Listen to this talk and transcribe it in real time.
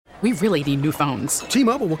We really need new phones.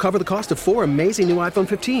 T-Mobile will cover the cost of 4 amazing new iPhone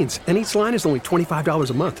 15s, and each line is only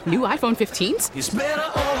 $25 a month. New iPhone 15s? It's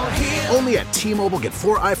better over here. Only at T-Mobile, get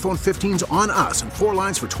 4 iPhone 15s on us and 4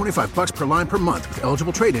 lines for $25 per line per month with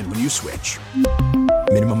eligible trade-in when you switch.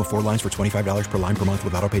 Minimum of 4 lines for $25 per line per month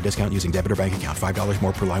with autopay discount using debit or bank account. $5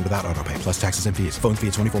 more per line without autopay, plus taxes and fees. Phone fee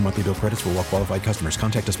at 24 monthly bill credits for well-qualified customers.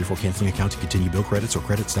 Contact us before canceling account to continue bill credits or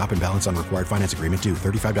credit stop and balance on required finance agreement due.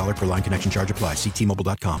 $35 per line connection charge applies. See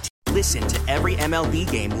T-Mobile.com. Listen to every MLB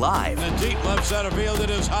game live. In the deep left center field, it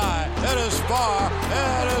is high, it is far,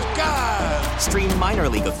 it is gone. Stream minor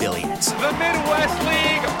league affiliates. The Midwest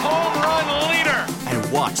League home run leader.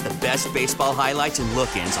 And watch the best baseball highlights and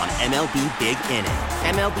look-ins on MLB Big Inning.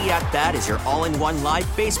 MLB At Bat is your all-in-one live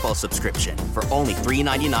baseball subscription for only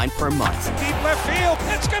 $3.99 per month. Deep left field,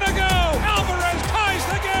 it's gonna go. Alvarez ties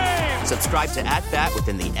the game. Subscribe to At Bat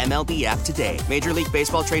within the MLB app today. Major League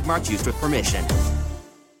Baseball trademarks used with permission.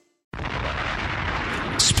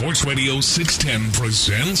 Sports Radio 610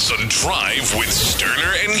 presents The Drive with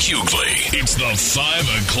Sterner and Hughley. It's the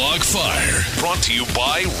 5 o'clock fire, brought to you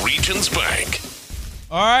by Regions Bank.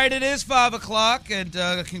 All right, it is 5 o'clock, and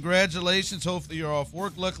congratulations. Hopefully you're off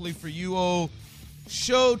work. Luckily for you, old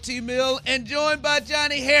Show T-Mill, and joined by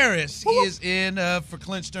Johnny Harris. He is in for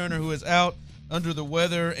Clint Sterner, who is out under the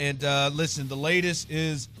weather. And listen, the latest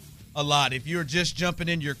is a lot. If you're just jumping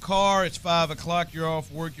in your car, it's 5 o'clock, you're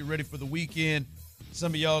off work, you're ready for the weekend.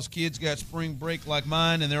 Some of y'all's kids got spring break like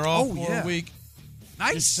mine, and they're off for a week.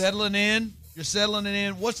 Nice. You're settling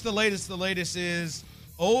in. What's the latest? The latest is,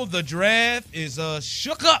 the draft is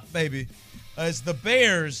shook up, baby. As the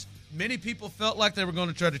Bears, many people felt like they were going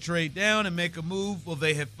to try to trade down and make a move. Well,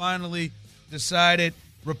 they have finally decided,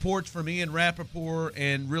 reports from Ian Rappaport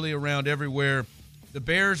and really around everywhere, the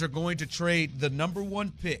Bears are going to trade the number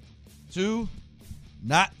 1 pick to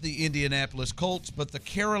not the Indianapolis Colts, but the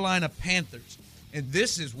Carolina Panthers. And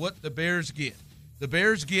this is what the Bears get. The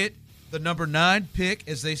Bears get the number 9 pick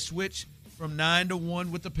as they switch from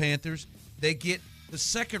 9-1 with the Panthers. They get the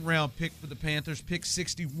second-round pick for the Panthers, pick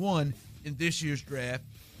 61 in this year's draft.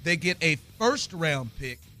 They get a first-round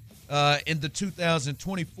pick in the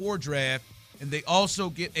 2024 draft, and they also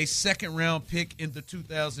get a second-round pick in the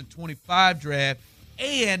 2025 draft,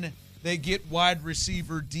 and they get wide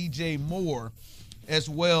receiver DJ Moore as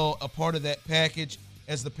well, a part of that package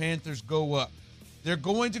as the Panthers go up. They're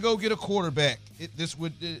going to go get a quarterback.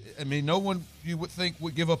 No one you would think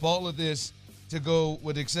would give up all of this to go,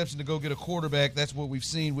 with the exception to go get a quarterback. That's what we've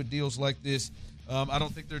seen with deals like this. I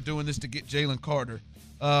don't think they're doing this to get Jalen Carter.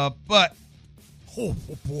 But, oh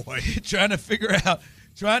boy, trying to figure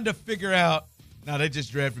out. Now, they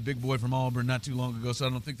just drafted Big Boy from Auburn not too long ago, so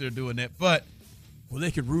I don't think they're doing that. But, well,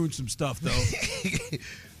 they could ruin some stuff, though.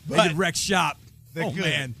 They could wreck shop.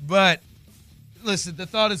 Man. But, listen, the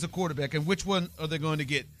thought is a quarterback, and which one are they going to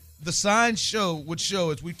get? The signs would show,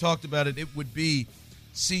 as we talked about it would be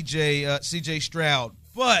C.J. Stroud.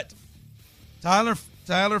 But Tyler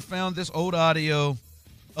found this old audio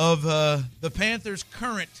of the Panthers'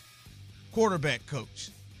 current quarterback coach,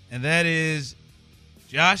 and that is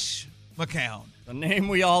Josh McCown. The name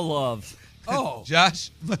we all love. Josh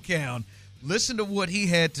McCown. Listen to what he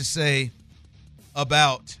had to say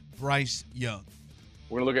about Bryce Young.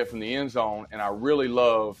 We're going to look at it from the end zone, and I really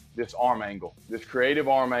love this arm angle, this creative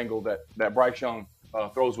arm angle that Bryce Young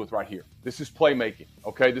throws with right here. This is playmaking,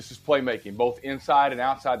 okay? This is playmaking, both inside and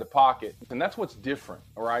outside the pocket, and that's what's different,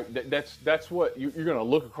 all right? That's what you're going to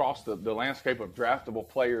look across the landscape of draftable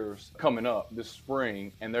players coming up this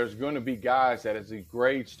spring, and there's going to be guys that, as these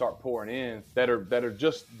grades start pouring in, that are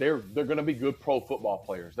just they're going to be good pro football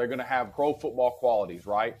players. They're going to have pro football qualities,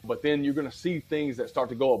 right? But then you're going to see things that start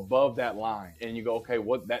to go above that line, and you go, okay,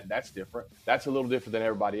 that's different. That's a little different than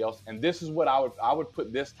everybody else, and this is what I would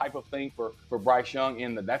put this type of thing for Bryce Young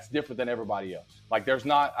in that's different than everybody else. Like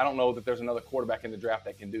I don't know that there's another quarterback in the draft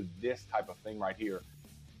that can do this type of thing right here.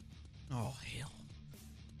 Oh, hell.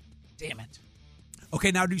 Damn it.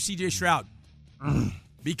 Okay, now do C.J. Stroud.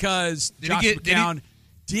 Because Josh McCown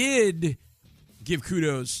did give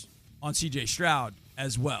kudos on C.J. Stroud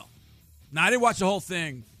as well. Now, I didn't watch the whole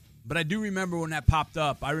thing, but I do remember when that popped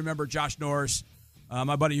up. I remember Josh Norris,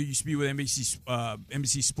 my buddy who used to be with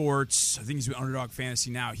NBC Sports. I think he's with Underdog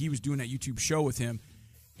Fantasy now. He was doing that YouTube show with him.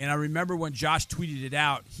 And I remember when Josh tweeted it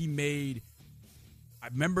out, I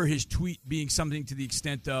remember his tweet being something to the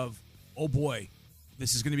extent of, oh boy,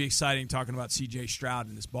 this is going to be exciting talking about C.J. Stroud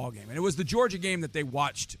in this ballgame. And it was the Georgia game that they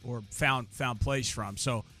watched or found plays from.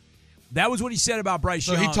 So that was what he said about Bryce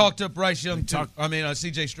Young. So he talked up Bryce Young too.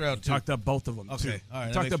 C.J. Stroud too. Talked up both of them. Okay, too. All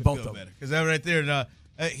right. Talked up both of them. Because that right there,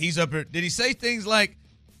 he's up here. Did he say things like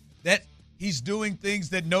that? he's doing things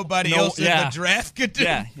that nobody else in the draft could do.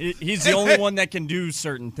 Yeah, he's the only one that can do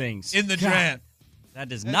certain things. In the draft. That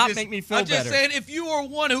does not make me feel better. I'm just saying, if you are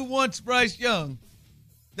one who wants Bryce Young,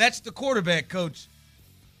 that's the quarterback coach.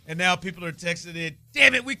 And now people are texting in,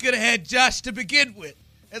 damn it, we could have had Josh to begin with.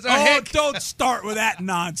 As our head coach. Don't start with that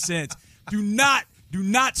nonsense. Do not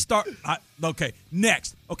start. Okay,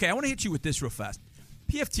 next. Okay, I want to hit you with this real fast.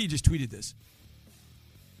 PFT just tweeted this.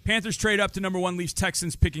 Panthers trade up to number 1, leaves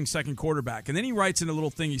Texans picking second quarterback. And then he writes in a little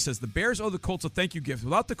thing, he says, the Bears owe the Colts a thank you gift.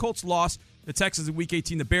 Without the Colts' loss, the Texans in Week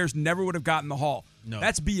 18, the Bears never would have gotten the haul. No.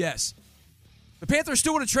 That's BS. The Panthers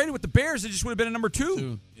still would have traded with the Bears. They just would have been a number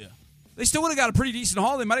 2. Yeah. They still would have got a pretty decent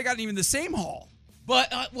haul. They might have gotten even the same haul. But,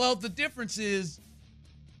 the difference is,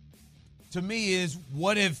 to me, is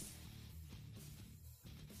what if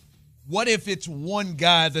it's one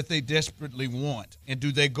guy that they desperately want, and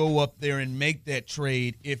do they go up there and make that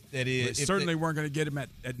trade if that is? They certainly weren't going to get him at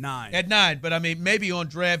 9. At 9, but I mean, maybe on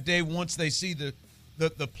draft day, once they see the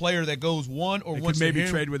player that goes 1, or they once could maybe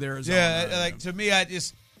trade with Arizona. Yeah, to me, I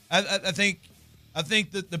think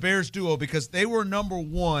that the Bears duo, because they were number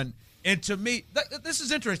 1, and to me, this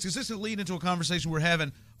is interesting because this will lead into a conversation we're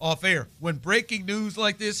having off air. When breaking news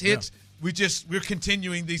like this hits, we're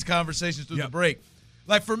continuing these conversations through the break.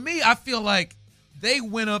 Like, for me, I feel like they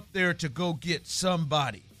went up there to go get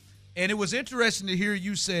somebody. And it was interesting to hear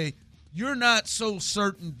you say you're not so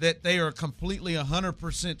certain that they are completely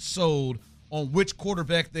 100% sold on which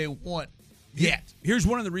quarterback they want yet. Here's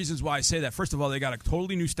one of the reasons why I say that. First of all, they got a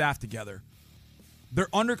totally new staff together. They're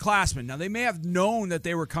underclassmen. Now, they may have known that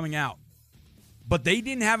they were coming out, but they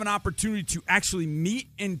didn't have an opportunity to actually meet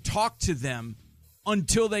and talk to them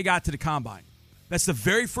until they got to the combine. That's the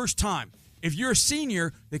very first time. If you're a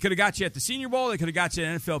senior, they could have got you at the Senior Bowl. They could have got you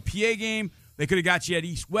at an NFLPA game. They could have got you at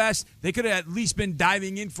East-West. They could have at least been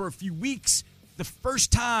diving in for a few weeks. The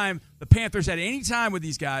first time the Panthers had any time with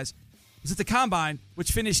these guys was at the Combine,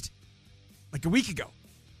 which finished like a week ago.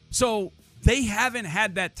 So they haven't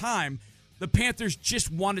had that time. The Panthers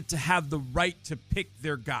just wanted to have the right to pick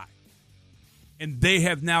their guy. And they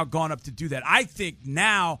have now gone up to do that. I think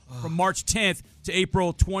now, from March 10th to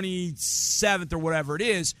April 27th or whatever it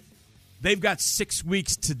is, they've got 6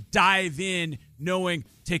 weeks to dive in, knowing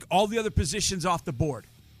take all the other positions off the board.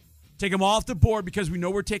 Take them all off the board because we know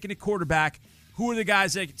we're taking a quarterback. Who are the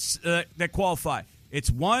guys that qualify? It's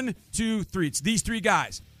 1, 2, 3. It's these 3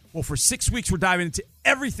 guys. Well, for 6 weeks, we're diving into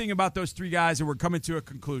everything about those 3 guys, and we're coming to a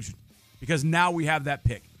conclusion because now we have that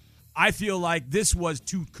pick. I feel like this was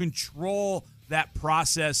to control that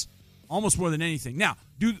process almost more than anything. Now,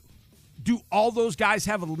 do all those guys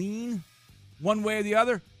have a lean one way or the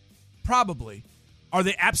other? Probably. Are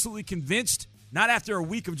they absolutely convinced? Not after a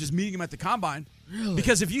week of just meeting him at the Combine. Really?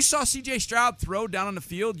 Because if you saw C.J. Stroud throw down on the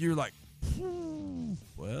field, you're like, well,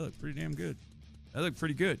 that looked pretty damn good. That looked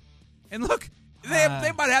pretty good. And look,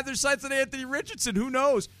 they might have their sights on Anthony Richardson. Who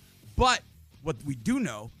knows? But what we do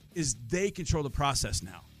know is they control the process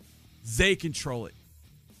now. They control it.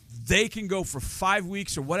 They can go for 5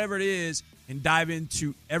 weeks or whatever it is and dive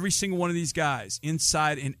into every single one of these guys,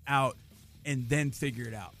 inside and out, and then figure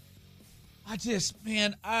it out.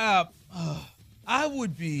 I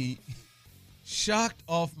would be shocked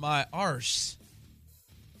off my arse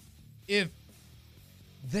if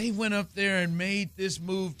they went up there and made this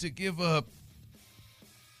move to give up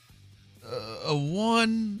a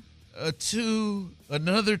 1, a 2,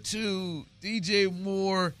 another 2, DJ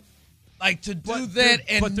Moore, like to do that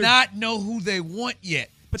and not know who they want yet.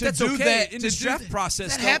 But to that's do okay that, in the draft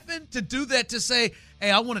process. That happened to do that, to say,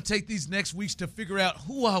 hey, I want to take these next weeks to figure out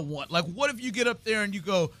who I want. Like, what if you get up there and you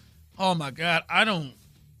go, oh my God, I don't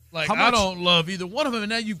love either one of them, and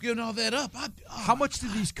now you've given all that up. How much do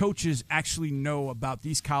these coaches actually know about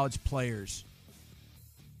these college players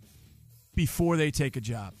before they take a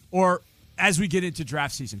job, or as we get into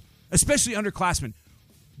draft season, especially underclassmen?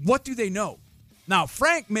 What do they know? Now,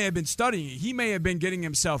 Frank may have been studying it. He may have been getting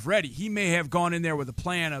himself ready. He may have gone in there with a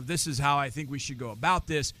plan of this is how I think we should go about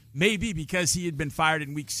this. Maybe because he had been fired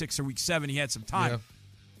in week 6 or week 7, he had some time. Yeah.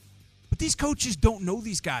 But these coaches don't know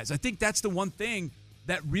these guys. I think that's the one thing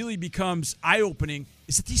that really becomes eye-opening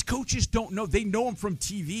is that these coaches don't know. They know them from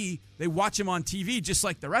TV. They watch them on TV just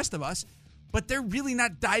like the rest of us. But they're really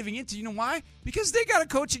not diving into, you know why? Because they got a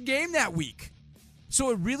coaching game that week. So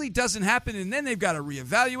it really doesn't happen, and then they've got to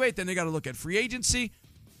reevaluate. Then they got to look at free agency.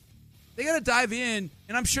 They got to dive in,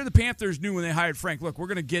 and I'm sure the Panthers knew when they hired Frank. Look, we're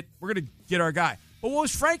gonna get our guy. But what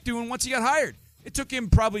was Frank doing once he got hired? It took him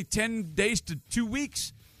probably 10 days to 2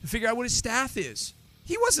 weeks to figure out what his staff is.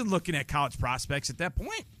 He wasn't looking at college prospects at that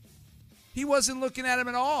point. He wasn't looking at them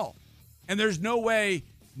at all. And there's no way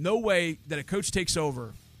that a coach takes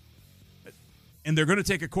over. and they're going to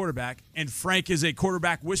take a quarterback, and Frank is a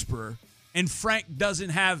quarterback whisperer, and Frank doesn't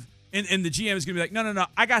have and the GM is going to be like, no,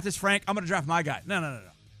 I got this, Frank. I'm going to draft my guy. No.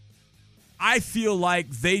 I feel like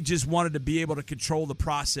they just wanted to be able to control the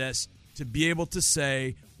process, to be able to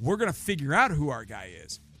say, we're going to figure out who our guy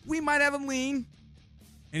is. We might have a lean.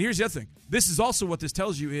 And here's the other thing. This is also what this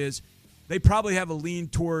tells you is they probably have a lean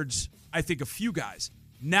towards, I think, a few guys.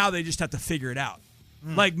 Now they just have to figure it out.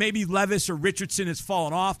 Like maybe Levis or Richardson has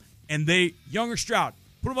fallen off, and Young or Stroud,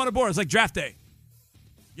 put them on the board. It's like draft day.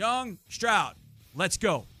 Young, Stroud, let's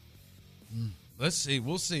go. Let's see.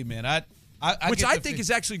 We'll see, man. Which I think is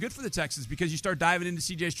actually good for the Texans because you start diving into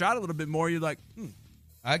C.J. Stroud a little bit more. You're like,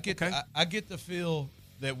 I get the feel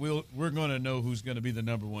that we're going to know who's going to be the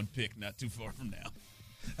number one pick not too far from now.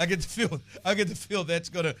 I get the feel that's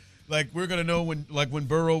going to, like, we're going to know when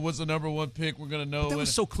Burrow was the number one pick, we're going to know. But that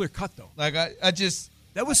was so clear cut, though. Like,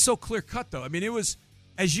 that was so clear cut, though. I mean, it was,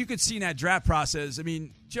 as you could see in that draft process, it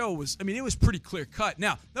was pretty clear cut.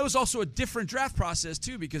 Now, that was also a different draft process,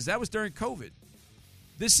 too, because that was during COVID.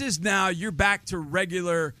 This is now you're back to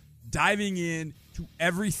regular diving in to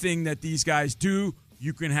everything that these guys do.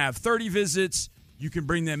 You can have 30 visits. You can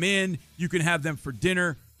bring them in. You can have them for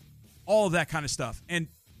dinner. All of that kind of stuff. And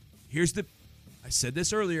I said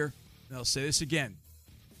this earlier, and I'll say this again.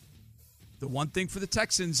 The one thing for the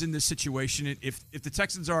Texans in this situation, if the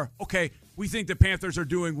Texans are, okay, we think the Panthers are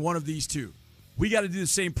doing one of these two. We got to do the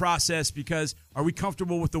same process because are we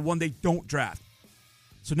comfortable with the one they don't draft?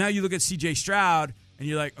 So now you look at C.J. Stroud, and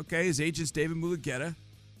you're like, okay, his agent's David Mulugheta.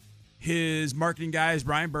 His marketing guy is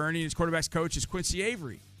Brian Burney. His quarterback's coach is Quincy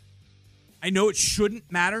Avery. I know it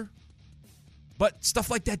shouldn't matter, but stuff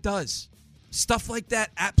like that does. Stuff like that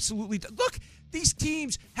absolutely does. Look, these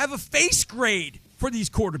teams have a face grade for these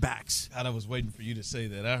quarterbacks. God, I was waiting for you to say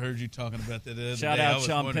that. I heard you talking about that the other Shout day. out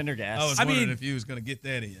Sean Pendergast. I was wondering if you was going to get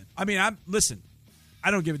that in. I mean, listen, I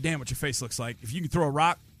don't give a damn what your face looks like. If you can throw a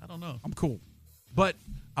rock, I don't know. I'm cool. But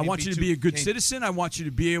I want you to be a good citizen. I want you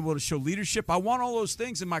to be able to show leadership. I want all those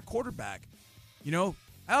things in my quarterback. You know,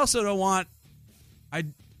 I also don't want I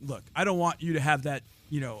don't want you to have that,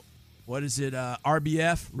 what is it,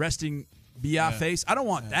 RBF, resting BI face. I don't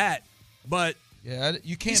want that. But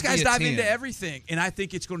you can't. These guys dive into everything, and I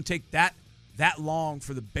think it's going to take that long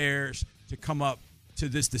for the Bears to come up to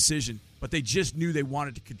this decision. But they just knew they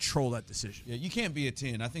wanted to control that decision. Yeah, you can't be a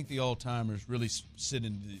 10. I think the all-timers really sit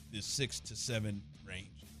in the 6 to 7 range.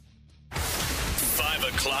 5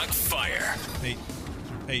 o'clock fire.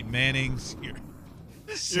 Peyton Manning's here.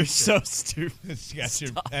 You're so stupid. You got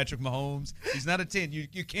your Patrick Mahomes. He's not a 10.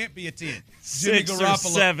 You can't be a 10. Jimmy Garoppolo.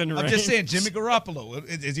 7 I'm just saying, Jimmy Garoppolo.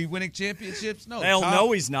 Is he winning championships? No. Hell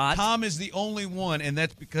no, he's not. Tom is the only one, and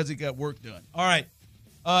that's because he got work done. All right.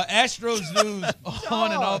 Astros news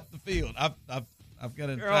on and off the field. I've got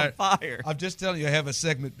You're on fire. I'm just telling you, I have a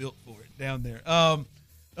segment built for it down there. No.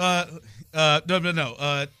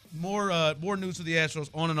 More news for the Astros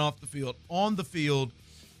on and off the field. On the field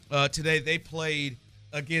today, they played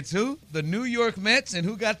against who? The New York Mets, and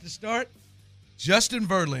who got the start? Justin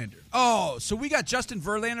Verlander. Oh, so we got Justin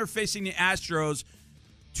Verlander facing the Astros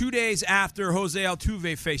 2 days after Jose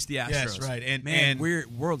Altuve faced the Astros. Yes, right. And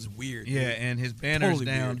world's weird. Yeah, dude. and his banner's totally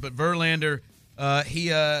down. Weird. But Verlander,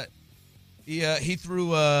 he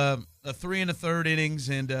threw a 3 1/3 innings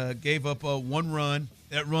and gave up 1 run.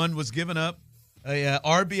 That run was given up. A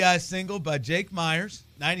RBI single by Jake Myers,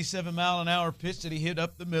 97-mile-an-hour pitch that he hit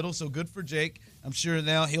up the middle. So good for Jake. I'm sure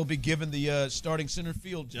now he'll be given the starting center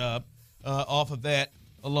field job off of that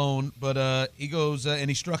alone. But he goes and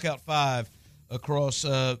he struck out 5 across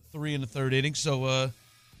 3 1/3 innings. So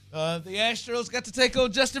the Astros got to take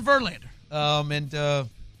on Justin Verlander.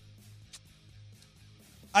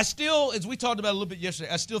 I still, as we talked about a little bit yesterday,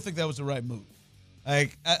 I still think that was the right move. I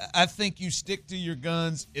think you stick to your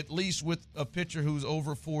guns, at least with a pitcher who's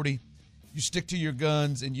over 40. You stick to your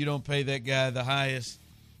guns and you don't pay that guy the highest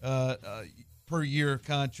per year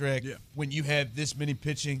contract when you have this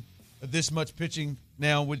much pitching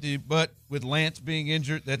now with Lance being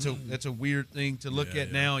injured. That's a weird thing to look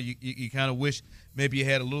at now. You kind of wish maybe you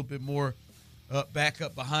had a little bit more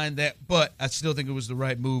backup behind that, but I still think it was the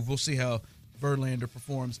right move. We'll see how Verlander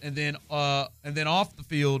performs, and then off the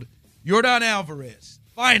field, Yordan Alvarez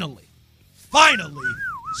finally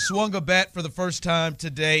swung a bat for the first time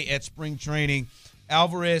today at spring training.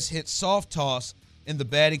 Alvarez hit soft toss in the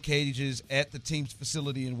batting cages at the team's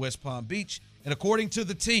facility in West Palm Beach, and according to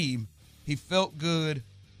the team, he felt good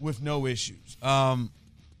with no issues.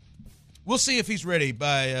 We'll see if he's ready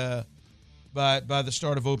by the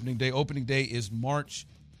start of opening day. Opening day is March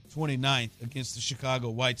 29th against the Chicago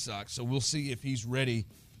White Sox, so we'll see if he's ready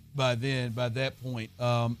by then. By that point,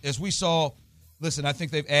 as we saw listen, I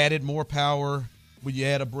think they've added more power when you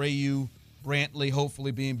add Abreu, Brantley,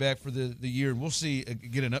 hopefully being back for the year. We'll see,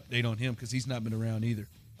 get an update on him because he's not been around either.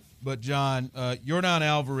 But, John, Yordan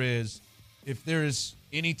Alvarez, if there is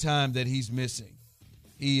any time that he's missing,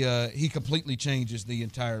 he completely changes the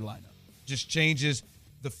entire lineup. Just changes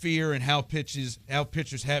the fear and how pitchers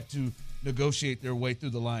have to negotiate their way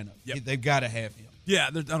through the lineup. Yep. They've got to have him. Yeah,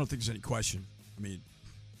 I don't think there's any question. I mean,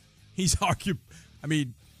 he's argued. I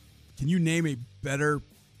mean, can you name a better?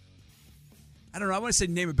 I don't know. I want to say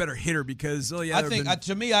name a better hitter because I think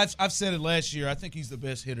to me, I've said it last year. I think he's the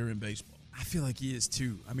best hitter in baseball. I feel like he is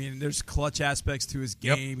too. I mean, there's clutch aspects to his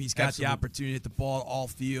game. Yep, he's got the opportunity to hit the ball at all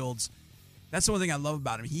fields. That's the one thing I love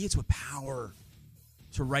about him. He hits with power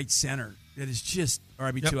to right center. That is just,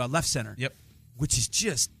 to left center. Yep. Which is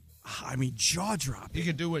just, jaw dropping. He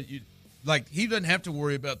can do what you like. He doesn't have to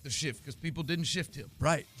worry about the shift because people didn't shift him.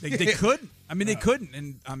 Right. They couldn't. They couldn't.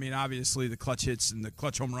 And obviously the clutch hits and the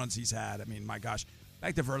clutch home runs he's had. My gosh.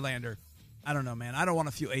 Back to Verlander. I don't know, man. I don't want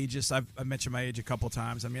to feel ageist. I've mentioned my age a couple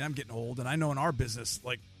times. I'm getting old, and I know in our business,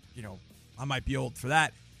 I might be old for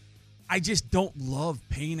that. I just don't love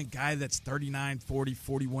paying a guy that's 39, 40,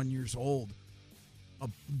 41 years old a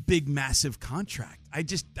big, massive contract. I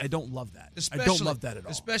don't love that. I don't love that at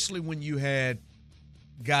all. Especially when you had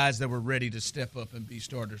guys that were ready to step up and be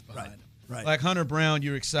starters behind him. Right. Like Hunter Brown,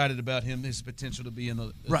 you're excited about him, his potential to be in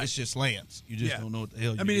the right. It's just Lance. You just don't know what the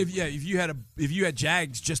hell. If you had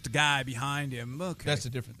Jags, just a guy behind him, okay, that's a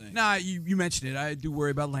different thing. Nah, you mentioned it. I do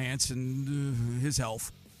worry about Lance and his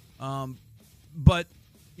health, but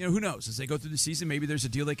who knows? As they go through the season, maybe there's a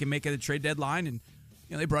deal they can make at the trade deadline, and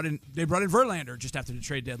they brought in Verlander just after the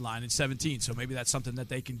trade deadline in 2017. So maybe that's something that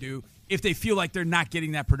they can do if they feel like they're not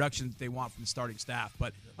getting that production that they want from the starting staff.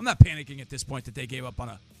 But I'm not panicking at this point that they gave up on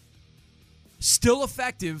a still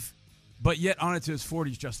effective, but yet on it to his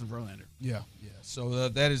 40s, Justin Verlander. Yeah. So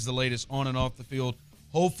that is the latest on and off the field.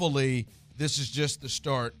 Hopefully, this is just the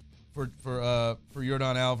start for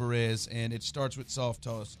Yordan Alvarez, and it starts with soft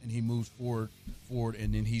toss, and he moves forward,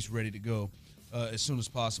 and then he's ready to go as soon as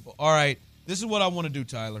possible. All right, this is what I want to do,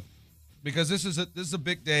 Tyler, because this is a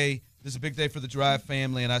big day. This is a big day for the Drive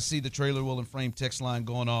family, and I see the Trailer Wheel and Frame text line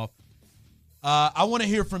going off. I want to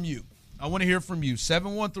hear from you.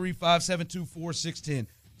 713-572-4610.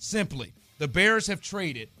 Simply, the Bears have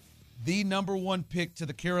traded the number one pick to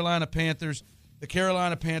the Carolina Panthers. The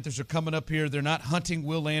Carolina Panthers are coming up here. They're not hunting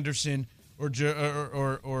Will Anderson or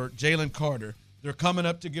Jalen Carter. They're coming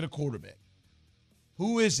up to get a quarterback.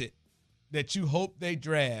 Who is it that you hope they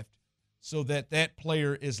draft so that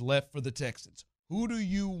player is left for the Texans? Who do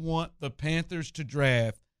you want the Panthers to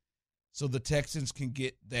draft so the Texans can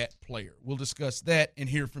get that player? We'll discuss that and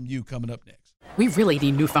hear from you coming up next. We really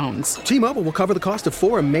need new phones. T-Mobile will cover the cost of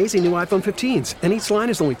 4 amazing new iPhone 15s, and each line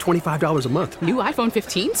is only $25 a month. New iPhone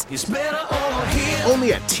 15s? It's better over here.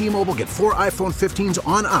 Only at T-Mobile, get 4 iPhone 15s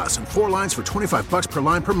on us and 4 lines for $25 per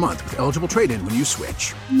line per month with eligible trade-in when you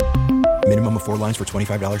switch. Minimum of 4 lines for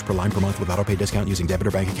 $25 per line per month with autopay discount using debit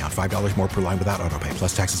or bank account. $5 more per line without autopay,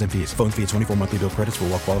 plus taxes and fees. Phone fee at 24 monthly bill credits for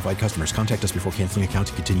well-qualified customers. Contact us before canceling account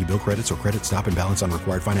to continue bill credits or credit stop and balance on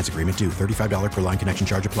required finance agreement due. $35 per line connection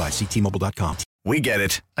charge applies. See T-Mobile.com. We get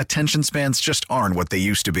it. Attention spans just aren't what they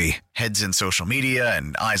used to be. Heads in social media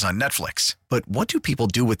and eyes on Netflix. But what do people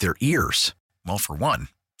do with their ears? Well, for one,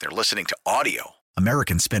 they're listening to audio.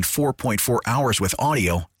 Americans spend 4.4 hours with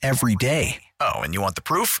audio every day. Oh, and you want the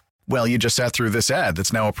proof? Well, you just sat through this ad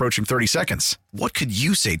that's now approaching 30 seconds. What could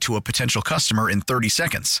you say to a potential customer in 30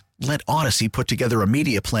 seconds? Let Odyssey put together a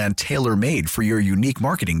media plan tailor-made for your unique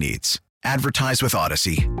marketing needs. Advertise with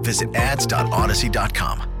Odyssey. Visit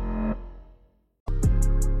ads.odyssey.com.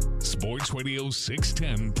 Sports Radio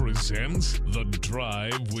 610 presents The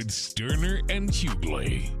Drive with Sterner and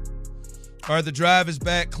Hughley. All right, The Drive is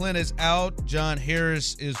back. Clint is out. John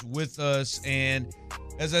Harris is with us. And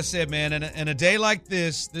as I said, man, in a day like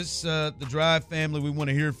this, The Drive family, we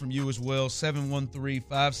want to hear from you as well.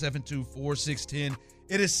 713-572-4610.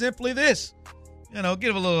 It is simply this.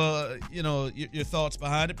 Give a little, your thoughts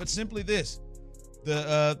behind it, but simply this.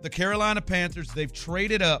 The Carolina Panthers, they've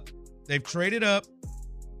traded up. They've traded up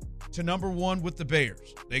to number one with the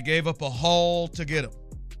Bears. They gave up a haul to get them.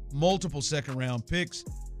 Multiple second-round picks,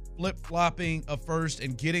 flip-flopping a first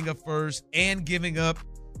and getting a first and giving up,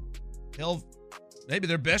 maybe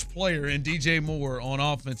their best player in DJ Moore on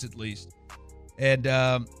offense at least. And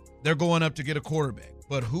they're going up to get a quarterback.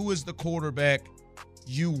 But who is the quarterback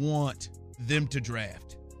you want them to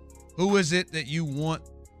draft? Who is it that you want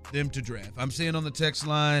them to draft? I'm seeing on the text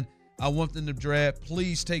line, I want them to draft.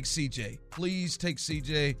 Please take CJ. Please take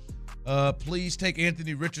CJ. Please take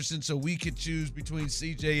Anthony Richardson so we can choose between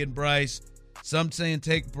CJ and Bryce. Some saying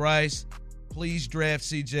take Bryce. Please draft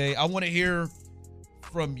CJ. I want to hear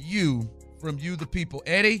from you, the people.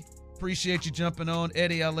 Eddie, appreciate you jumping on.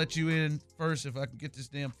 Eddie, I'll let you in first if I can get this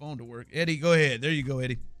damn phone to work. Eddie, go ahead. There you go,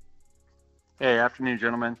 Eddie. Hey, afternoon,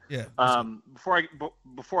 gentlemen. Yeah.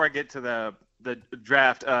 Before I get to the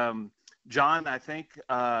draft, John, I think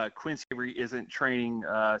Quincy Avery isn't training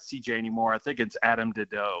CJ anymore. I think it's Adam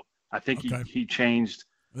Dedeaux. I think he changed.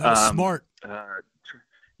 That's smart.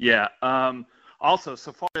 Yeah. Also,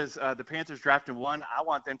 so far as the Panthers drafting one, I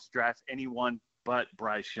want them to draft anyone but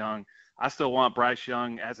Bryce Young. I still want Bryce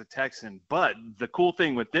Young as a Texan. But the cool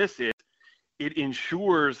thing with this is it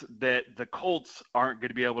ensures that the Colts aren't going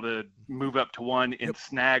to be able to move up to one and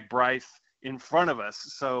snag Bryce in front of us.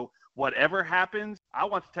 So whatever happens, I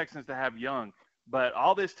want the Texans to have Young. But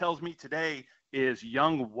all this tells me today is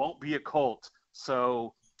Young won't be a Colt.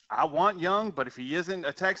 So I want Young, but if he isn't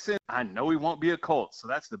a Texan, I know he won't be a Colt. So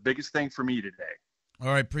that's the biggest thing for me today. All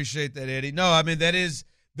right, appreciate that, Eddie. No, I mean, that is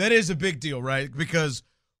a big deal, right? Because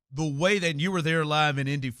the way that you were there live in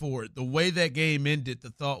Indy Ford, the way that game ended, the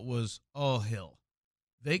thought was, oh, hell,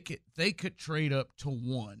 they could trade up to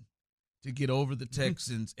one to get over the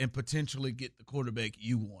Texans and potentially get the quarterback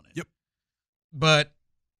you wanted. Yep. But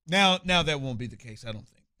now that won't be the case, I don't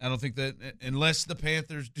think. I don't think that unless the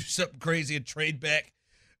Panthers do something crazy and trade back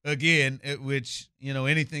again, at which,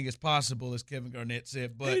 anything is possible, as Kevin Garnett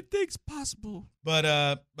said. But anything's possible. But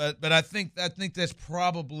I think that's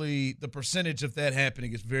probably the percentage of that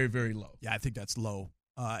happening is very, very low. Yeah, I think that's low.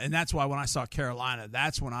 And that's why when I saw Carolina,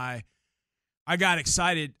 that's when I got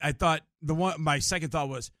excited. I thought my second thought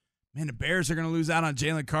was, man, the Bears are going to lose out on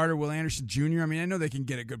Jalen Carter, Will Anderson Jr. I mean, I know they can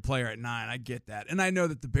get a good player at 9. I get that. And I know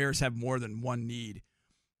that the Bears have more than one need.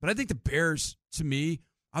 But I think the Bears, to me,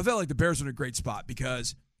 I felt like the Bears are in a great spot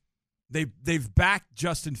because they've backed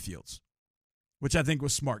Justin Fields, which I think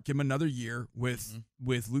was smart. Give him another year with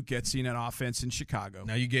Luke Getsy in that offense in Chicago.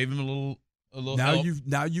 Now you gave him a little now help.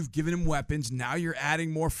 You've given him weapons. Now you're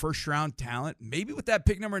adding more first-round talent. Maybe with that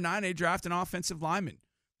pick number 9, they draft an offensive lineman.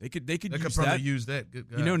 They could probably use that. Good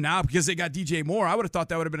guy. Now because they got DJ Moore, I would have thought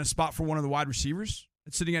that would have been a spot for one of the wide receivers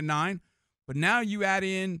that's sitting at 9. But now you add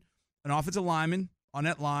in an offensive lineman on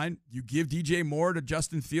that line. You give DJ Moore to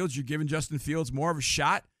Justin Fields. You're giving Justin Fields more of a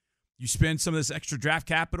shot. You spend some of this extra draft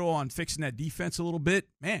capital on fixing that defense a little bit.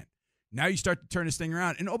 Man, now you start to turn this thing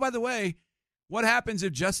around. And, oh, by the way, what happens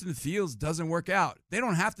if Justin Fields doesn't work out? They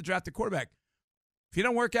don't have to draft a quarterback. If he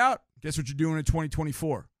don't work out, guess what you're doing in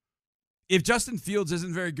 2024? If Justin Fields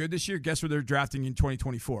isn't very good this year, guess what they're drafting in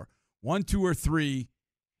 2024? 1, 2, or 3,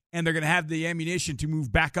 and they're going to have the ammunition to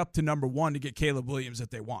move back up to number 1 to get Caleb Williams that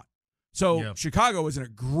they want. So Chicago is in a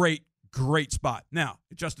great, great spot. Now,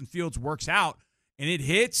 if Justin Fields works out and it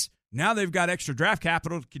hits, now they've got extra draft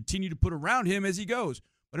capital to continue to put around him as he goes.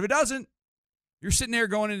 But if it doesn't, you're sitting there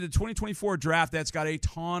going into the 2024 draft that's got a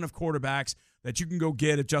ton of quarterbacks that you can go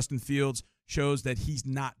get if Justin Fields shows that he's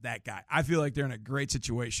not that guy. I feel like they're in a great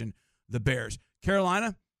situation, the Bears.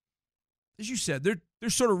 Carolina, as you said, they're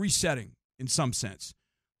sort of resetting in some sense.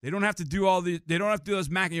 They don't have to do they don't have to do those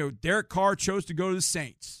Derek Carr chose to go to the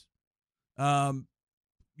Saints. Aaron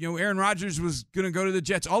Rodgers was going to go to the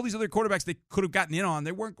Jets. All these other quarterbacks they could have gotten in on,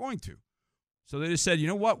 they weren't going to. So they just said, you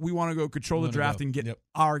know what? We want to go control the draft and get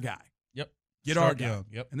our guy. Yep. Get our guy.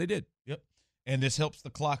 Yep. And they did. Yep. And this helps the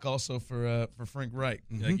clock also for Frank Reich.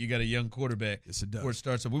 Like you got a young quarterback. Yes, it does. Before it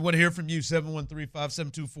starts. So we want to hear from you,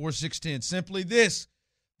 713-572-4610. Simply this.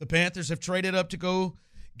 The Panthers have traded up to go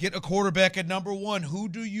get a quarterback at number 1. Who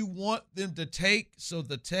do you want them to take so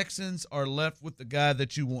the Texans are left with the guy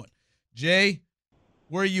that you want? Jay,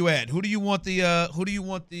 where are you at? Who do you want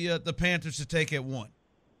the Panthers to take at 1?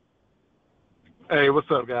 Hey,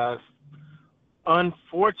 what's up, guys?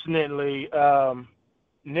 Unfortunately,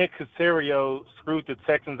 Nick Caserio screwed the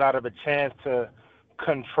Texans out of a chance to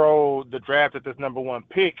control the draft at this number 1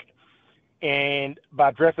 pick, and by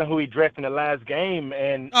dressing who he dressed in the last game.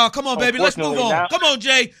 And come on, baby, let's move on. Come on,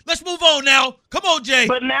 Jay, let's move on now. Come on, Jay.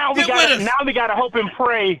 But now we got to hope and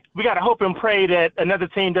pray. We got to hope and pray that another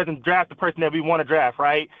team doesn't draft the person that we want to draft,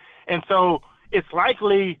 right? And so it's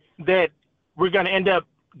likely that we're going to end up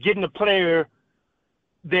getting the player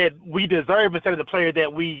that we deserve instead of the player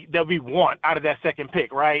that we want out of that second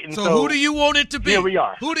pick, right? And so who do you want it to be? Here we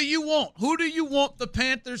are. Who do you want? Who do you want the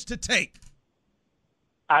Panthers to take?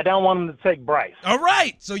 I don't want them to take Bryce. All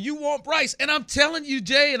right. So you want Bryce. And I'm telling you,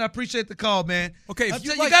 Jay, and I appreciate the call, man. Okay,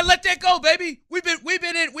 you gotta let that go, baby. We've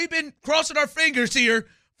been crossing our fingers here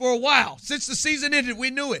for a while. Since the season ended,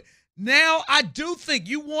 we knew it. Now I do think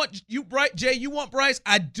you want Bryce.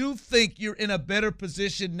 I do think you're in a better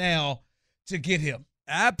position now to get him.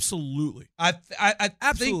 Absolutely. I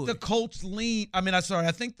Absolutely. think the Colts lean.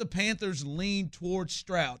 I think the Panthers lean towards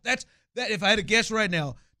Stroud. That. If I had to guess right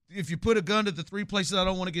now, if you put a gun to the three places I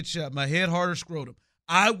don't want to get shot, my head, heart, or scrotum,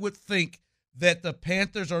 I would think that the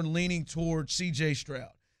Panthers are leaning towards C.J.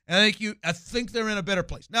 Stroud. And I think they're in a better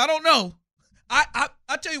place. Now, I don't know. I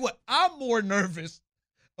tell you what, I'm more nervous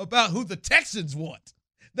about who the Texans want.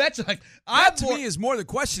 That to me is more the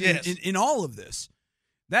question in all of this.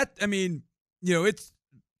 It's.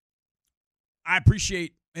 I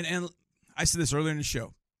appreciate, and I said this earlier in the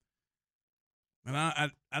show, and I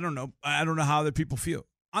don't know. I don't know how other people feel.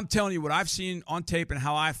 I'm telling you what I've seen on tape and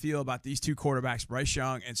how I feel about these two quarterbacks, Bryce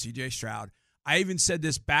Young and C.J. Stroud. I even said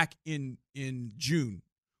this back in June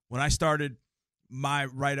when I started my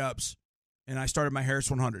write-ups and I started my Harris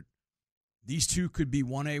 100. These two could be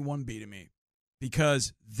 1A, 1B to me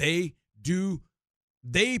because they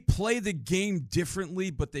play the game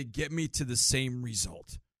differently, but they get me to the same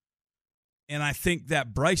result. And I think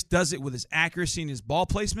that Bryce does it with his accuracy and his ball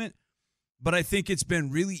placement, but I think it's been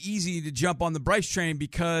really easy to jump on the Bryce train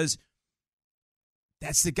because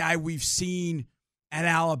that's the guy we've seen at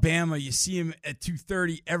Alabama. You see him at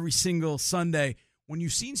 2:30 every single Sunday. When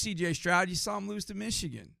you've seen C.J. Stroud, you saw him lose to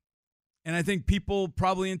Michigan. And I think people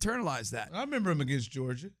probably internalize that. I remember him against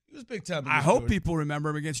Georgia. He was big time. I hope people remember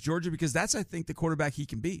him against Georgia because that's, I think, the quarterback he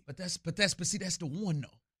can be. But that's the one, though.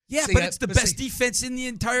 Yeah, but it's the best defense in the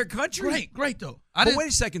entire country. Great though. But wait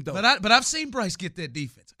a second though. But I've seen Bryce get that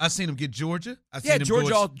defense. I've seen him get Georgia.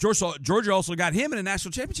 Georgia also got him in a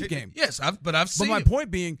national championship game. Yes, I've seen. But my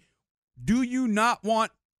point being, do you not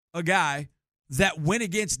want a guy that went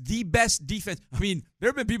against the best defense? I mean, there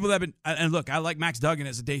have been people that have been. And look, I like Max Duggan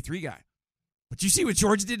as a day 3 guy, but you see what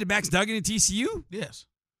Georgia did to Max Duggan at TCU. Yes.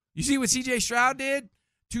 You see what C.J. Stroud did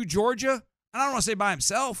to Georgia. And I don't want to say by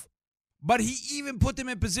himself. But he even put them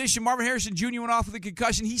in position. Marvin Harrison Jr. went off with a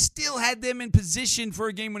concussion. He still had them in position for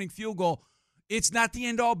a game-winning field goal. It's not the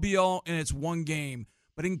end-all, be-all, and it's one game.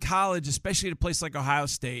 But in college, especially at a place like Ohio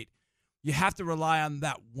State, you have to rely on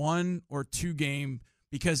that 1 or 2 game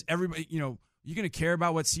because everybody, you're going to care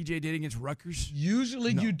about what CJ did against Rutgers?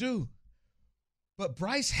 Usually you do. But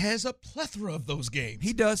Bryce has a plethora of those games.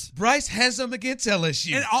 He does. Bryce has them against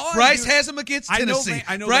LSU. Bryce has them against Tennessee.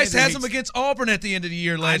 I know Bryce has them against Auburn at the end of the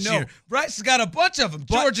year last year. Bryce has got a bunch of them.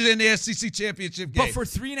 Georgia in the SEC championship game. But for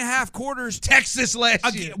 3.5 quarters. Texas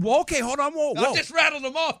last year. Well, okay, hold on. Whoa. I just rattled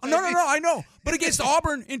them off. No, I know. But against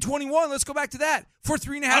Auburn in 21, let's go back to that. For 3.5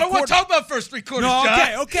 quarters. I don't want to talk about first 3 quarters, No,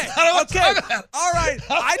 John. Okay. I don't want to talk about it. All right,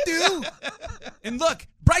 I do. And look,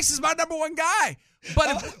 Bryce is my number 1 guy.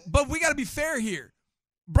 But we got to be fair here.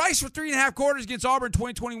 Bryce for 3.5 quarters against Auburn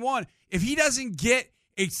 2021, if he doesn't get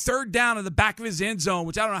a third down in the back of his end zone,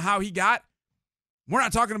 which I don't know how he got, we're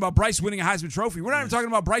not talking about Bryce winning a Heisman Trophy. We're not even talking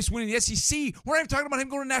about Bryce winning the SEC. We're not even talking about him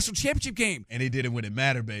going to a national championship game. And he did it when it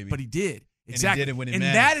mattered, baby. But he did. Exactly. And he did it when it mattered.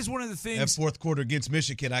 And that is one of the things. That fourth quarter against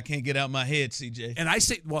Michigan, I can't get out my head, CJ. And I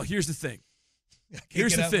say, well, here's the thing.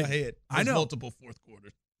 Here's the thing. My head. I know. Multiple fourth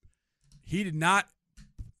quarters. He did not.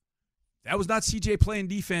 That was not CJ playing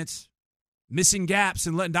defense. Missing gaps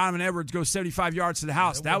and letting Donovan Edwards go 75 yards to the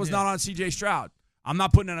house. That was not on C.J. Stroud. I'm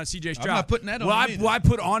not putting that on C.J. Stroud. I'm not putting that on him Will I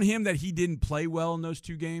put on him that he didn't play well in those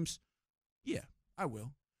 2 games? Yeah, I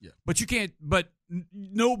will. Yeah. But you can't – but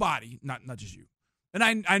nobody, not just you, and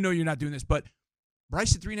I know you're not doing this, but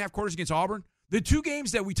Bryce at 3.5 quarters against Auburn, the 2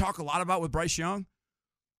 games that we talk a lot about with Bryce Young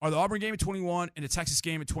are the Auburn game at 21 and the Texas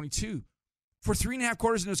game at 22 for 3.5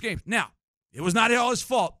 quarters in those games. Now, it was not all his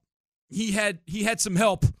fault. He had some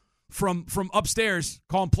help from upstairs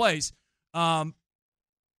calling plays, but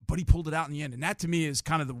he pulled it out in the end, and that to me is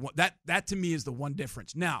kind of that to me is the one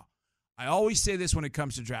difference. Now, I always say this when it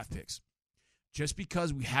comes to draft picks: just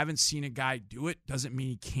because we haven't seen a guy do it doesn't mean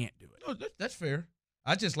he can't do it. No, that's fair.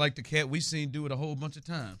 I just like the cat we've seen do it a whole bunch of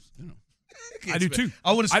times. I do too.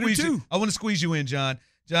 I want to squeeze you. I want to squeeze you in, John.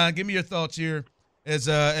 John, give me your thoughts here. As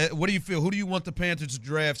what do you feel? Who do you want the Panthers to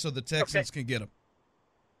draft so the Texans can get them?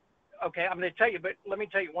 Okay, I'm going to tell you, but let me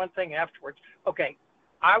tell you one thing afterwards. Okay,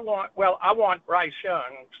 I want Bryce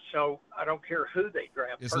Young, so I don't care who they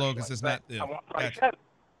draft. As long as it's not them. I want Bryce Young.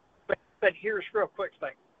 But here's real quick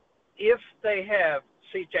thing. If they have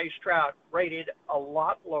C.J. Stroud rated a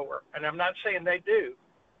lot lower, and I'm not saying they do,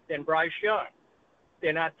 than Bryce Young,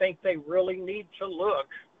 then I think they really need to look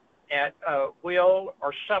at Will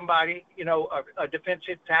or somebody, a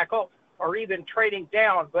defensive tackle, or even trading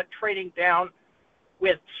down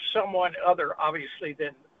with someone other, obviously, than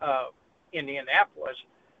Indianapolis.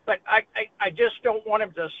 But I just don't want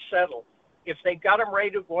him to settle. If they got him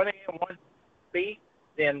rated 1A and 1B,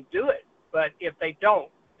 then do it. But if they don't,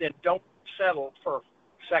 then don't settle for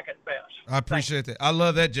second best. I appreciate that. I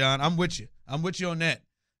love that, John. I'm with you. I'm with you on that.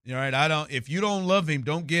 All right. If you don't love him,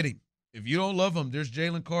 don't get him. If you don't love him, there's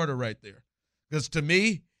Jalen Carter right there. Because to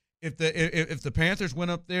me, if the Panthers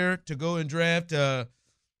went up there to go and draft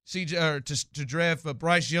CJ or to draft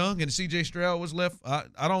Bryce Young and C.J. Stroud was left,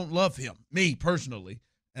 I don't love him, me personally,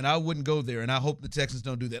 and I wouldn't go there. And I hope the Texans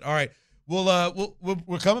don't do that. All right,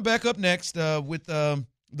 we're coming back up next with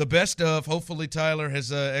the best of. Hopefully, Tyler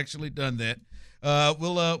has actually done that.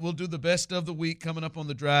 We'll do the best of the week coming up on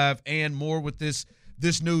the drive and more with this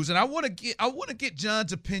news. And I want to get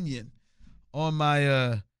John's opinion on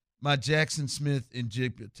my Jackson Smith and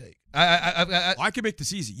Jigba take. I can make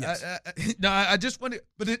this easy. Yes. I just want to,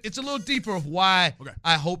 but it's a little deeper of why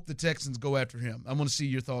I hope the Texans go after him. I want to see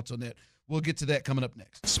your thoughts on that. We'll get to that coming up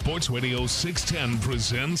next. Sports Radio 610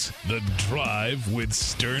 presents The Drive with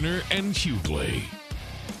Sterner and Hughley.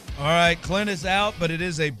 All right, Clint is out, but it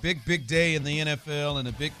is a big, big day in the NFL and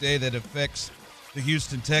a big day that affects the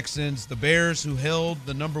Houston Texans. The Bears, who held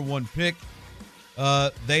the number 1 pick,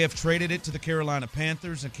 they have traded it to the Carolina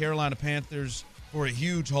Panthers, and Carolina Panthers for a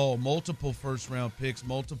huge haul, multiple first-round picks,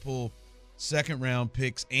 multiple second-round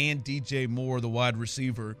picks, and DJ Moore, the wide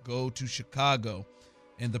receiver, go to Chicago.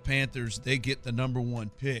 And the Panthers, they get the number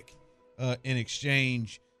 1 pick in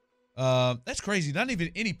exchange. That's crazy. Not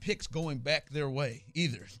even any picks going back their way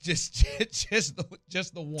either. Just the one.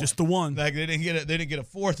 Just the one. Like they didn't get a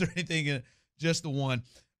fourth or anything. Just the one.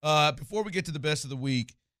 Before we get to the best of the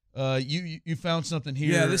week, you found something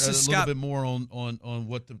here. Yeah, this is little bit more on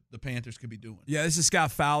what the Panthers could be doing. Yeah, this is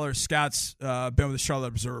Scott Fowler. Scott's been with the Charlotte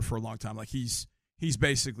Observer for a long time. Like he's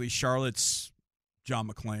basically Charlotte's John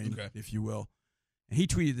McClain, if you will. And he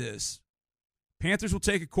tweeted this: Panthers will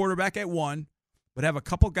take a quarterback at 1, but have a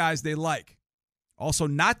couple guys they like. Also,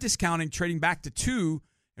 not discounting trading back to 2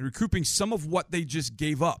 and recouping some of what they just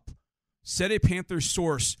gave up. Said a Panthers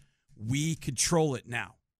source, we control it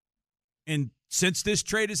now. And since this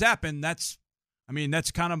trade has happened, that's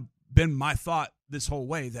kind of been my thought this whole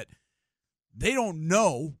way, that they don't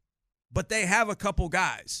know, but they have a couple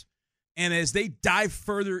guys. And as they dive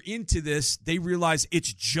further into this, they realize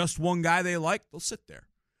it's just one guy they like, they'll sit there.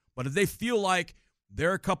 But if they feel like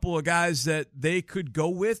there are a couple of guys that they could go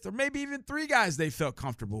with, or maybe even 3 guys they felt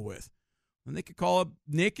comfortable with, then they could call up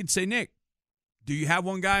Nick and say, Nick, do you have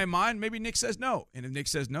one guy in mind? Maybe Nick says no. And if Nick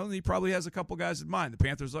says no, then he probably has a couple guys in mind. The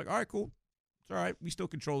Panthers are like, all right, cool. It's all right. We still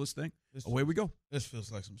control this thing. Away we go. This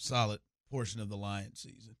feels like some solid portion of the Lions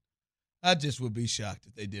season. I just would be shocked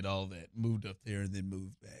if they did all that, moved up there, and then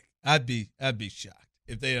moved back. I'd be shocked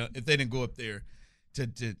if they didn't go up there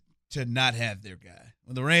to not have their guy.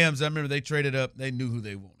 When the Rams, I remember they traded up. They knew who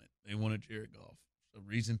they wanted. They wanted Jared Goff for some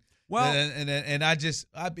reason. Well, and I just.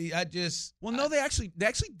 Well, no, they actually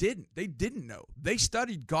didn't. They didn't know. They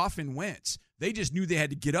studied Goff and Wentz. They just knew they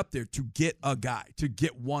had to get up there to get a guy, to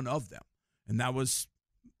get one of them, and that was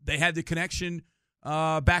they had the connection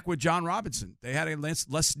back with John Robinson. They had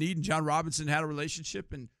Les Snead and John Robinson had a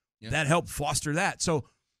relationship, and that helped foster that. So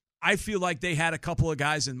I feel like they had a couple of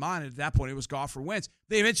guys in mind. At that point, it was Goff or Wentz.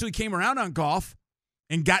 They eventually came around on Goff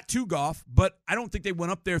and got to Goff, but I don't think they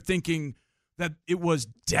went up there thinking that it was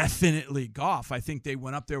definitely Goff. I think they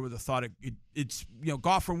went up there with the thought it's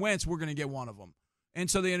Goff or Wentz, we're going to get one of them.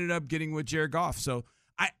 And so they ended up getting with Jared Goff. So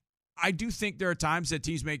I do think there are times that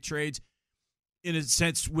teams make trades in a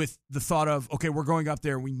sense with the thought of, okay, we're going up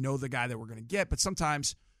there and we know the guy that we're going to get, but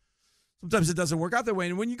sometimes it doesn't work out that way.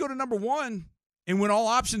 And when you go to number 1 and when all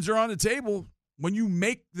options are on the table, when you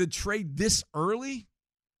make the trade this early,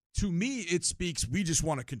 to me, it speaks, we just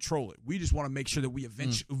want to control it. We just want to make sure that we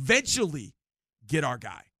eventually get our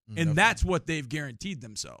guy. And that's what they've guaranteed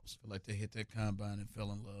themselves. Like they hit that combine and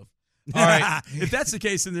fell in love. All right. If that's the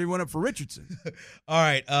case, then they went up for Richardson. All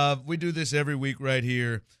right. We do this every week right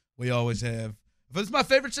here. We always have. But it's my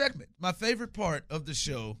favorite segment. My favorite part of the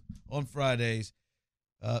show on Fridays.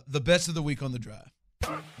 The best of the week on the drive.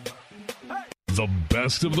 The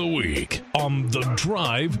best of the week on The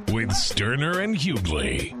Drive with Sterner and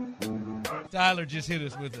Hughley. Tyler just hit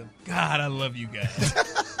us with a, God, I love you guys.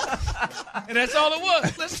 And that's all it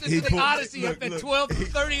was. Listen to the Odyssey up at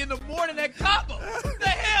 12:30 in the morning at Cabo. What the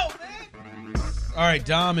hell, man? All right,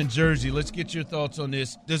 Dom in Jersey, let's get your thoughts on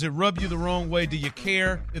this. Does it rub you the wrong way? Do you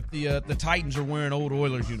care if the Titans are wearing old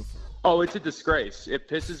Oilers uniforms? Oh, it's a disgrace. It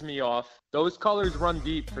pisses me off. Those colors run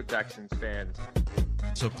deep for Texans fans.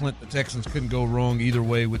 So, Clint, the Texans couldn't go wrong either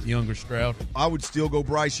way with Young or Stroud? I would still go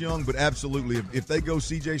Bryce Young, but absolutely, if they go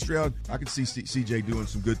C.J. Stroud, I could see C.J. doing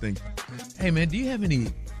some good things. Hey, man, do you have any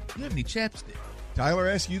chapstick? Tyler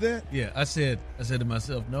asked you that? Yeah, I said to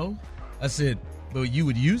myself, no. I said, but you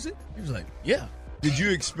would use it? He was like, yeah. Did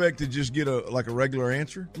you expect to just get a regular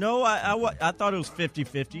answer? No, I thought it was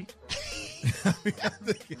 50-50.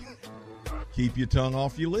 Keep your tongue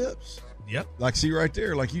off your lips. Yep. Like, see right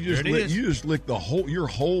there. Like you just licked your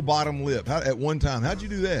whole bottom lip at one time. How'd you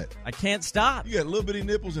do that? I can't stop. You got little bitty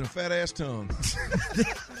nipples and a fat ass tongue.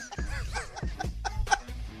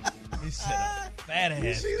 He said a fat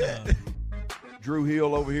ass tongue. Drew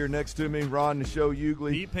Hill over here next to me, Ron the Show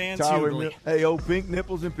Hughley. Pea Pants Tyler Hughley. Hey, Pink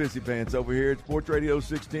Nipples and Pissy Pants over here at Sports Radio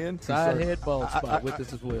 610. Side head bald spot with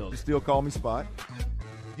us as well. You still call me Spot.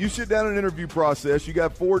 You sit down in an interview process. You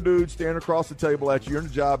got 4 dudes standing across the table at you. You're in a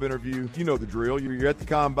job interview. You know the drill. You're at the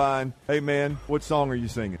combine. Hey, man, what song are you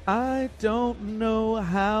singing? I don't know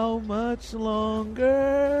how much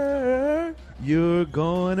longer you're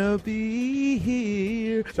gonna be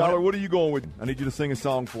here. Tyler, what are you going with? I need you to sing a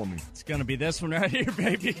song for me. It's going to be this one right here,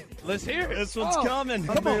 baby. Let's hear it. This one's coming.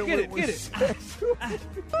 Come on, get it. Yeah,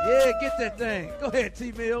 get that thing. Go ahead,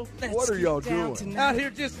 T-Mill. What are y'all doing? Out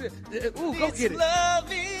here just, go get it.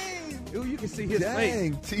 Ooh, you can see his face.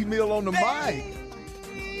 Dang, T-Mill on the mic.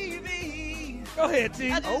 Go ahead,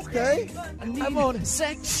 T. Okay. I'm on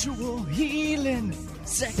sexual healing.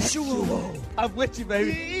 Sexual. I'm with you,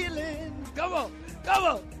 baby. Healing. Come on,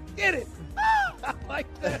 get it. I like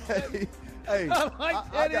that. Hey, I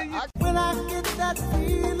like that. When I get that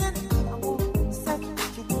feeling, I want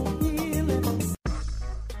sexual healing.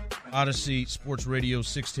 Odyssey Sports Radio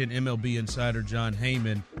 610 MLB insider John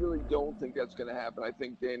Heyman. I really don't think that's going to happen. I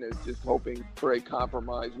think Dana is just hoping for a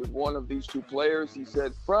compromise with one of these two players. He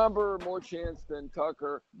said Fromber, more chance than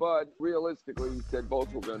Tucker, but realistically, he said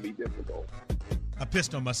both were going to be difficult. I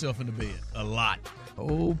pissed on myself in the bed a lot.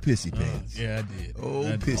 Oh, pissy pants. Yeah, I did.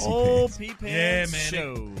 Pissy pants. Pea Pants man.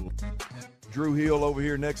 Show. Drew Hill over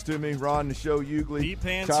here next to me, Ron the Show Hughley. Pea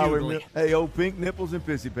Pants Tyler Hughley. Hey, Pink Nipples and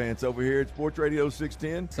Pissy Pants over here at Sports Radio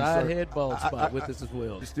 610. Side head bald spot with us as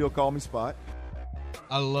well. You still call me Spot.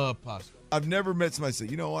 I love pasta. I've never met somebody say,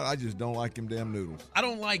 you know what, I just don't like them damn noodles. I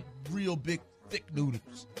don't like real big, thick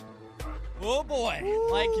noodles. Oh, boy.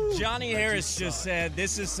 Like Johnny Harris just said,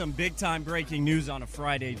 this is some big-time breaking news on a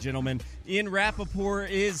Friday, gentlemen. Ian Rappaport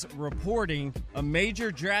is reporting a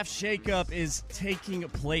major draft shakeup is taking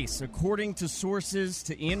place. According to sources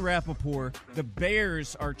to Ian Rappaport, the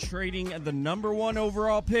Bears are trading the number 1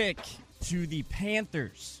 overall pick to the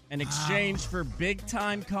Panthers in exchange for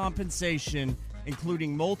big-time compensation,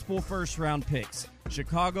 including multiple first-round picks.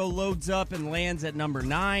 Chicago loads up and lands at number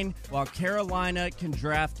 9, while Carolina can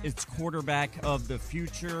draft its quarterback of the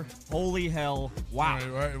future. Holy hell. Wow. All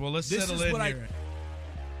right. Well, let's settle in here.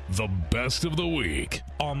 The best of the week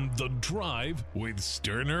on The Drive with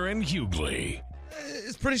Sterner and Hughley.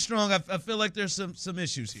 It's pretty strong. I feel like there's some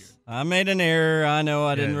issues here. I made an error. I know.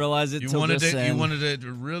 I didn't realize it till just then. You wanted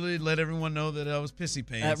to really let everyone know that I was pissy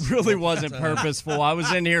pants. That really wasn't purposeful. I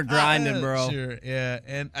was in here grinding, bro. Sure, yeah.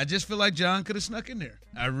 And I just feel like John could have snuck in there.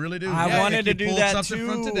 I really do. I wanted to do that too.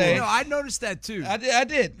 From today. No, I noticed that too. I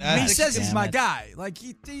did. He says he's my guy. Like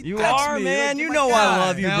he you are, me. Man. You know I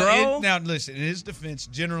love you, bro. Now listen. In his defense,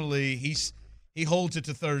 generally he holds it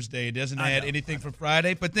to Thursday. He doesn't add anything for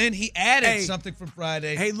Friday, but then he added something from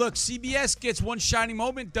Friday. Hey, look, CBS gets one shining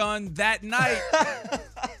moment done that night.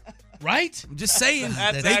 Right? I'm just saying.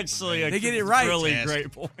 That's actually they get it right. Really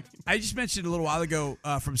great point. I just mentioned a little while ago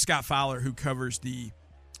from Scott Fowler, who covers the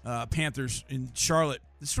Panthers in Charlotte.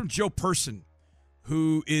 This is from Joe Person,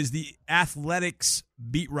 who is the athletics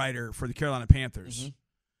beat writer for the Carolina Panthers. Mm-hmm.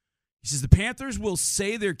 He says the Panthers will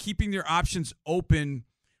say they're keeping their options open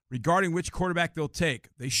regarding which quarterback they'll take.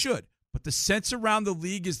 They should. But the sense around the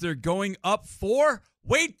league is they're going up for,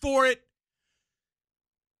 wait for it,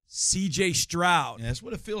 C.J. Stroud. Yeah, that's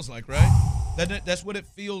what it feels like, right? That's what it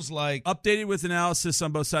feels like. Updated with analysis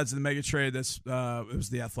on both sides of the mega trade. It was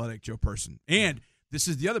the athletic Joe Person. And this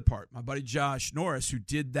is the other part. My buddy Josh Norris, who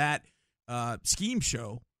did that scheme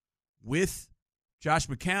show with Josh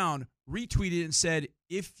McCown, retweeted and said,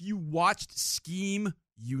 if you watched Scheme,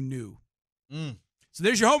 you knew. So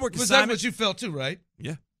there's your homework assignment. That's what you felt too, right?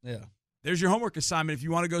 Yeah. Yeah. There's your homework assignment if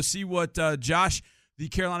you want to go see what Josh, the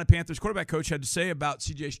Carolina Panthers quarterback coach, had to say about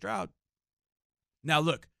C.J. Stroud. Now,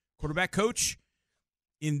 look, quarterback coach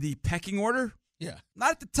in the pecking order,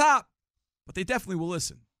 not at the top, but they definitely will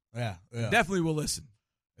listen. Yeah. Definitely will listen.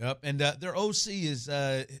 Yep, and their OC is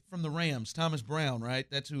from the Rams, Thomas Brown, right?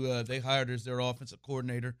 That's who they hired as their offensive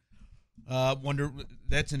coordinator. Wonder,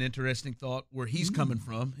 that's an interesting thought where he's coming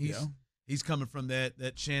from. He's coming from that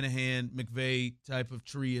Shanahan, McVay type of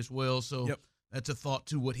tree as well. So that's a thought,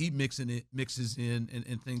 too, what he mixes in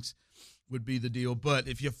and thinks would be the deal. But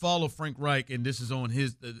if you follow Frank Reich, and this is on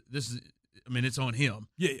his it's on him.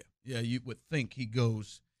 Yeah. Yeah, you would think he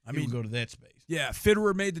goes I mean, go to that space. Yeah,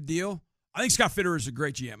 Fitterer made the deal. I think Scott Fitterer is a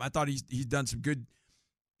great GM. I thought he's done some good.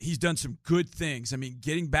 He's done some good things. I mean,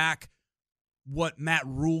 getting back what Matt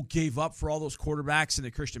Rule gave up for all those quarterbacks in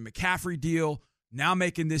the Christian McCaffrey deal, now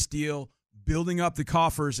making this deal, building up the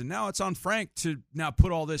coffers, and now it's on Frank to now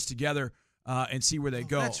put all this together and see where they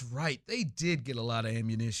go. That's right. They did get a lot of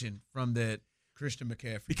ammunition from that Christian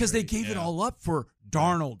McCaffrey because trade. they gave it all up for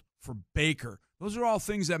Darnold, for Baker. Those are all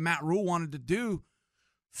things that Matt Rule wanted to do.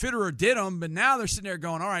 Fitterer did them, but now they're sitting there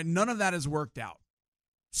going, all right, none of that has worked out.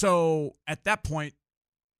 So at that point,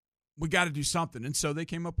 we got to do something. And so they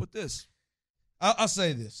came up with this. I'll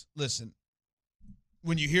say this. Listen,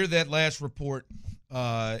 when you hear that last report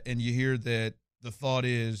and you hear that the thought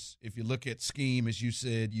is, if you look at scheme, as you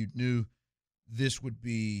said, you knew this would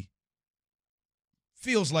be,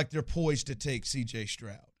 feels like they're poised to take C.J.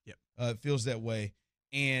 Stroud. Yep. It feels that way.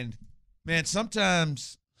 And, man,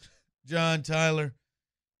 sometimes, John, Tyler,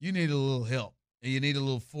 you need a little help, and you need a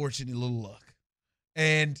little fortune, a little luck.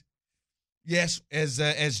 And, yes,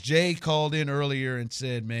 as Jay called in earlier and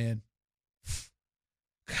said, man,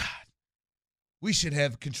 God, we should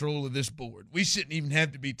have control of this board. We shouldn't even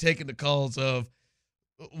have to be taking the calls of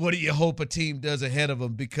what do you hope a team does ahead of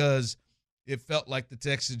them, because it felt like the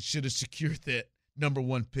Texans should have secured that number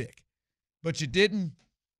one pick. But you didn't,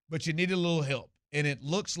 but you needed a little help. And it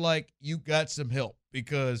looks like you got some help,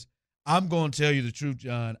 because I'm going to tell you the truth,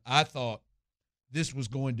 John. I thought this was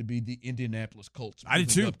going to be the Indianapolis Colts. I did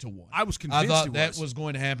too. Up to 1. I was convinced I thought that was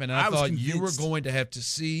going to happen. I thought you were going to have to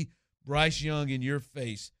see Bryce Young in your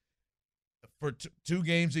face for 2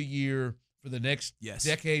 games a year for the next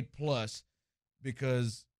decade plus,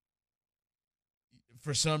 because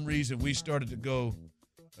for some reason we started to go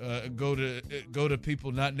to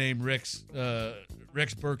people not named Rex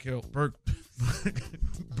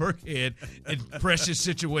Burkhead in precious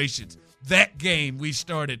situations. That game we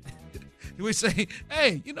started. We say,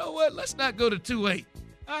 hey, you know what? Let's not go to 2-8.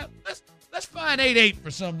 Let's find 8-8 for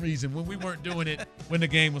some reason when we weren't doing it when the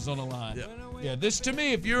game was on the line. Yeah. This to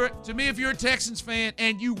me, if you're a Texans fan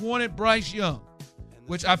and you wanted Bryce Young,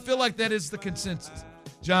 which I feel like that is the consensus.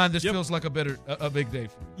 John, this feels like a big day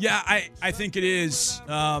for you. Yeah, I think it is.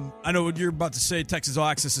 I know what you're about to say. Texas All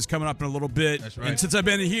Access is coming up in a little bit. That's right. And since I've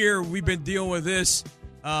been here, we've been dealing with this.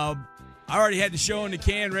 I already had the show in the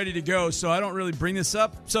can ready to go, so I don't really bring this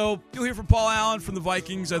up. So you'll hear from Paul Allen from the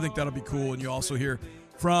Vikings. I think that'll be cool. And you'll also hear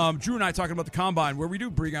from Drew and I talking about the Combine, where we do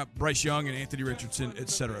bring up Bryce Young and Anthony Richardson, et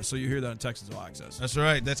cetera. So you hear that on Texas All Access. That's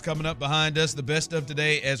right. That's coming up behind us. The best of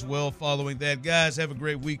today as well following that. Guys, have a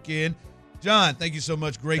great weekend. John, thank you so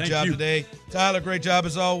much. Great job today. Tyler, great job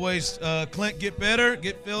as always. Clint, get better.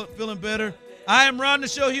 Get feeling better. I am Ron the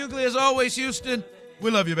Show Hughley as always, Houston.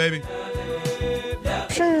 We love you, baby.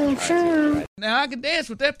 Now I can dance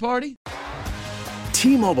with that party.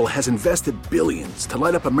 T-Mobile has invested billions to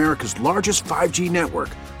light up America's largest 5G network,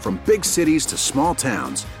 from big cities to small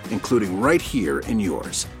towns, including right here in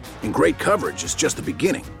yours. And great coverage is just the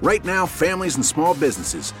beginning. Right now, families and small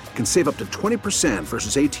businesses can save up to 20%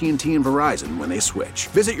 versus AT&T and Verizon when they switch.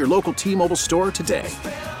 Visit your local T-Mobile store today.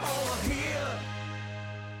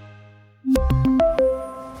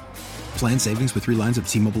 Plan savings with 3 lines of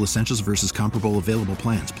T-Mobile Essentials versus comparable available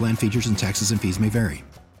plans. Plan features and taxes and fees may vary.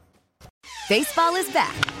 Baseball is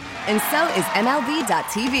back, and so is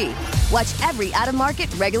MLB.tv. Watch every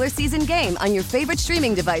out-of-market regular season game on your favorite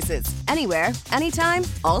streaming devices, anywhere, anytime,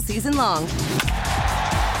 all season long.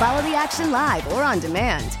 Follow the action live or on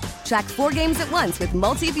demand. Track 4 games at once with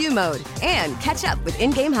multi-view mode and catch up with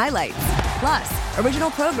in-game highlights. Plus,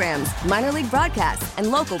 original programs, minor league broadcasts,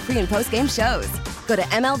 and local pre- and post-game shows. Go to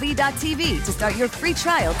MLB.tv to start your free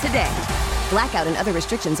trial today. Blackout and other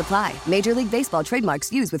restrictions apply. Major League Baseball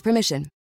trademarks used with permission.